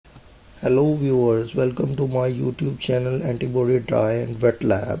Hello viewers, welcome to my YouTube channel Antibody Dry and Wet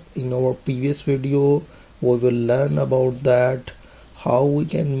Lab. In our previous video, we will learn about that how we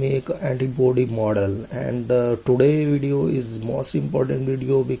can make antibody model, and today video is most important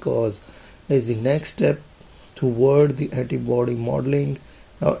video because it's the next step toward the antibody modeling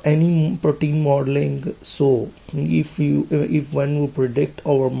or any protein modeling. So if when we predict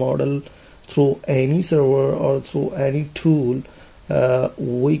our model through any server or through any tool,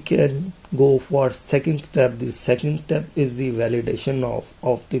 we can go for second step. The second step is the validation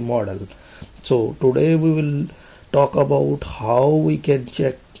of the model. So today we will talk about how we can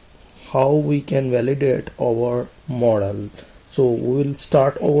check, how we can validate our model. So we will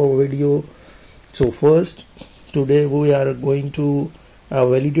start our video. So first, today we are going to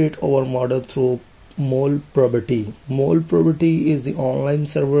validate our model through MolProbity. MolProbity is the online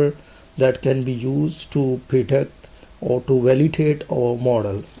server that can be used to predict or to validate our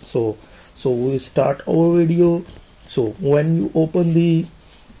model. So we start our video. So when you open the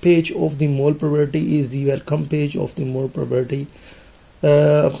page of the MolProbity, is the welcome page of the MolProbity.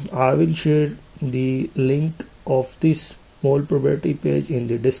 I will share the link of this MolProbity page in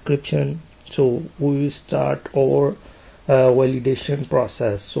the description. So we will start our validation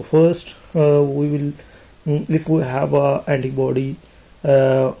process. So first we will, if we have a antibody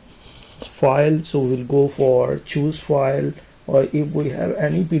file, so we'll go for choose file, or if we have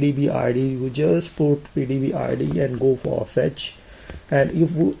any PDB ID, we just put PDB ID and go for fetch. And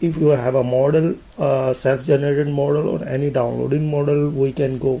if you have a model, self-generated model or any downloaded model, we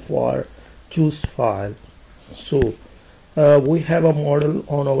can go for choose file. So we have a model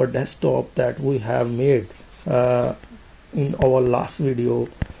on our desktop that we have made in our last video,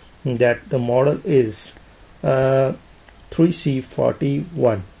 that the model is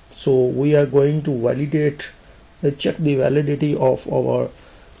 3C41. So we are going to validate, check the validity of our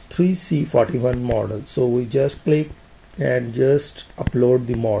 3C41 model. So we just click and just upload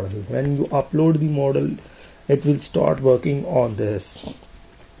the model. When you upload the model, it will start working on this.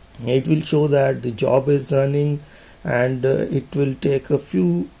 It will show that the job is running, and it will take a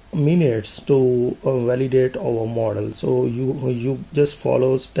few minutes to validate our model. So you just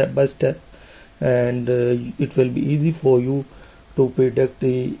follow step by step, and it will be easy for you to predict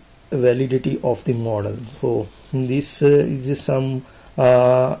the validity of the model. So this is just some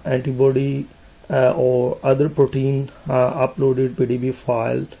antibody or other protein uploaded PDB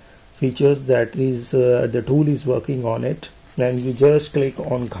file features that is the tool is working on it, and you just click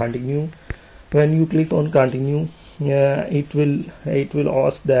on continue. When you click on continue, it will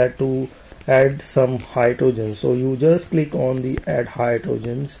ask that to add some hydrogens. So you just click on the add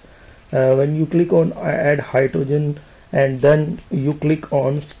hydrogens. When you click on add hydrogen, and then you click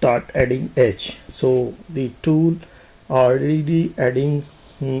on start adding H. So the tool already adding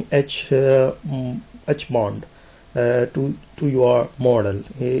H bond to your model.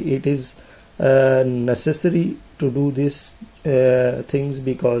 It is necessary to do these things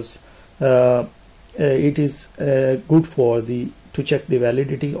because it is good for to check the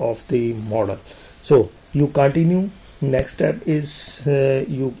validity of the model. So you continue. Next step is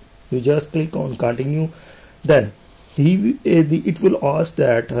you just click on continue. Then it will ask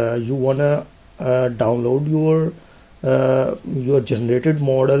that you wanna download your generated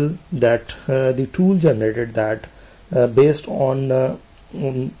model, that the tool generated that based on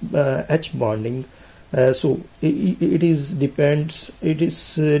H bonding. So it is depend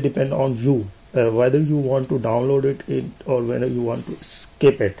on you whether you want to download it or whether you want to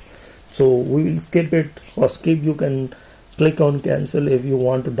skip it. So we will skip it. For skip, you can click on cancel. If you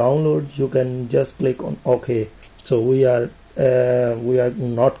want to download, you can just click on OK. So we are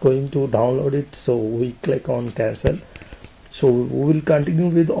not going to download it, so we click on cancel. So we will continue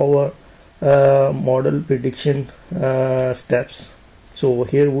with our model prediction steps. So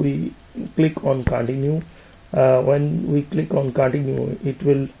here we click on continue. When we click on continue, it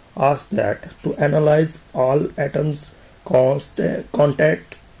will ask that to analyze all atoms,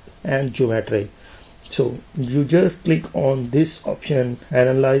 contacts and geometry. So you just click on this option,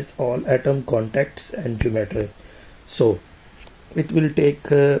 analyze all atom, contacts and geometry. So it will take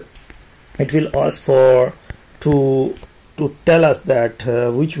it will ask for to tell us that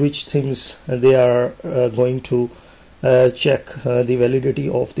which things they are going to check the validity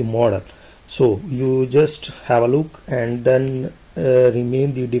of the model. So you just have a look and then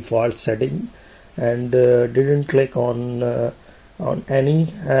remain the default setting, and didn't click on any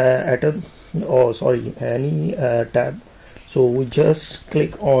atom, or sorry, any tab. So we just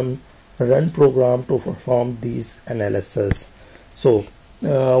click on run program to perform these analysis. So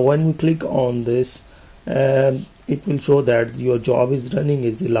when we click on this, it will show that your job is running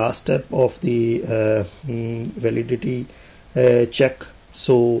is the last step of the validity check.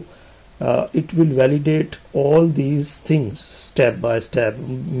 So it will validate all these things step by step.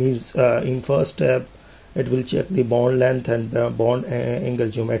 Means in first step it will check the bond length and bond angle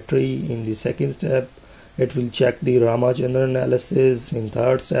geometry. In the second step it will check the Ramachandran analysis. In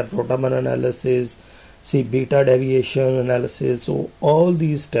third step rotamer analysis, see beta deviation analysis. So all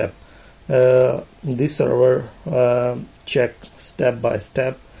these steps this server check step by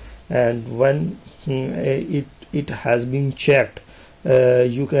step, and when it has been checked,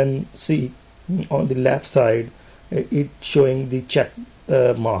 you can see on the left side it showing the check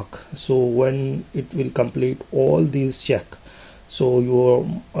mark. So when it will complete all these check, so your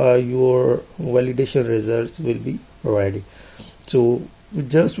validation results will be ready. So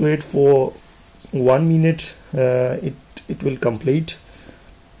just wait for 1 minute, it will complete.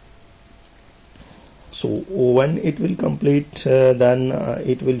 So when it will complete, then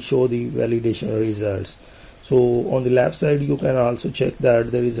it will show the validation results. So on the left side you can also check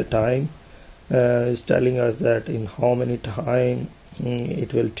that there is a time. It's telling us that in how many time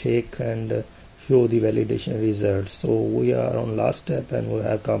it will take and show the validation results. So we are on last step and we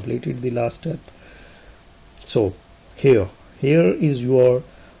have completed the last step. So here is your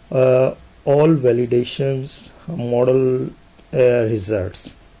all validations model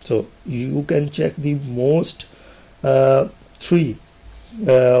results. So you can check the most three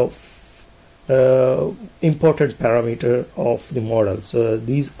important parameter of the model. So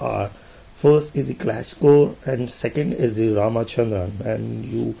these are, first is the Clashscore and second is the Ramachandran, and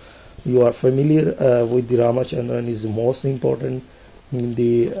you are familiar with the Ramachandran is most important in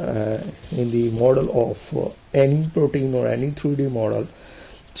the model of any protein or any 3D model.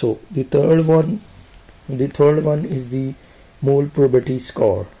 So the third one is the MolProbity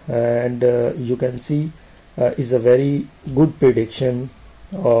Score, and you can see is a very good prediction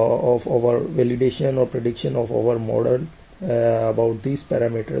of our validation or prediction of our model about these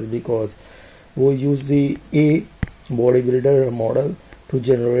parameters, because we use the A bodybuilder model to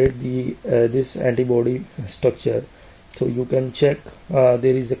generate the this antibody structure. So you can check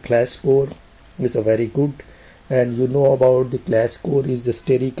there is a Clashscore, is a very good, and you know about the Clashscore is the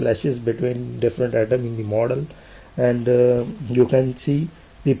steric clashes between different atoms in the model. And you can see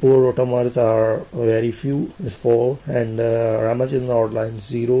the pore rotamers are very few, is 4, and Ramachandran outline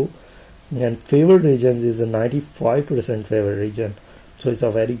 0, and favored regions is a 95% favored region. So it's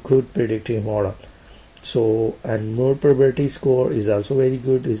a very good predictive model. So, and MolProbity Score is also very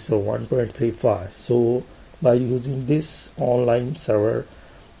good, is a 1.35. So by using this online server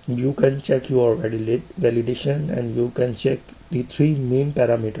you can check your validation, and you can check the 3 main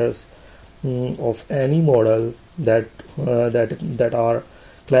parameters of any model that are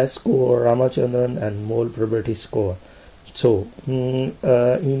Clashscore, Ramachandran and MolProbity Score. So in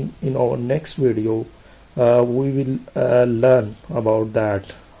our next video we will learn about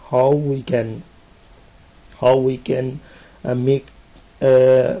that, how we can make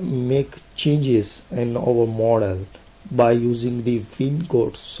changes in our model by using the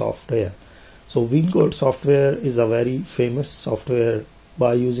WinCode software. So WinCode software is a very famous software.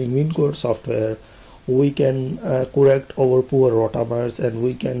 By using WinCode software we can correct our poor rotamers, and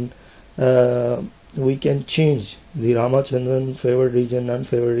we can change the Ramachandran favored region,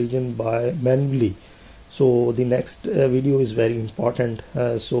 unfavored region by manually. So the next video is very important,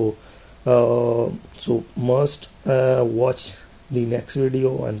 so must watch the next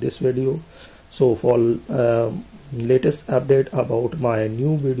video and this video. So for latest update about my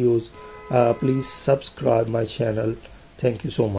new videos, please subscribe my channel. Thank you so much.